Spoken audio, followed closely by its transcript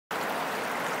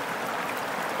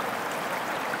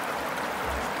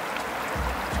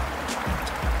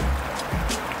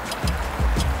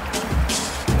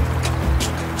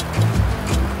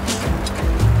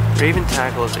Raven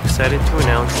Tackle is excited to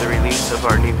announce the release of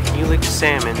our new HELIX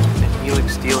Salmon and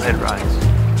HELIX Steelhead rods.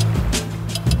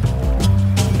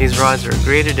 These rods are a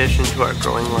great addition to our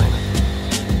growing lineup.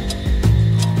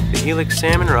 The HELIX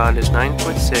Salmon rod is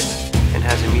 9'6" and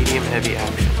has a medium heavy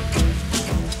action.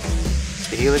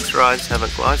 The HELIX rods have a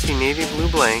glossy navy blue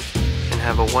blank and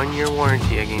have a 1-year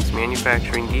warranty against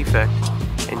manufacturing defect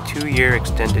and 2-year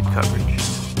extended coverage.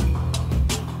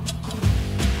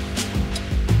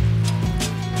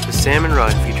 The salmon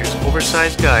rod features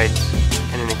oversized guides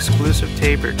and an exclusive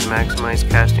taper to maximize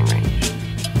casting range.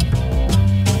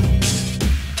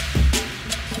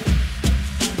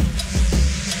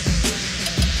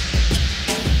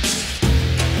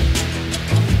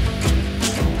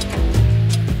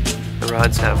 The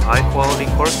rods have high-quality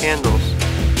cork handles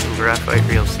and graphite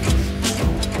reel seats.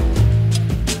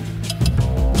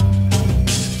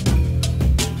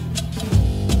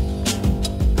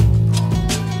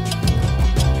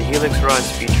 The HELIX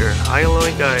rods feature high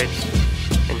alloy guides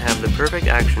and have the perfect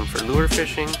action for lure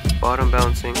fishing, bottom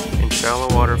bouncing, and shallow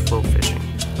water float fishing.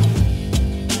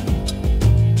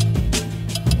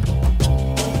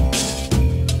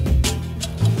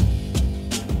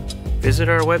 Visit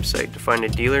our website to find a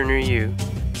dealer near you,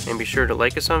 and be sure to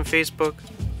like us on Facebook,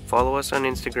 follow us on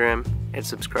Instagram, and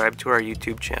subscribe to our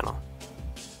YouTube channel.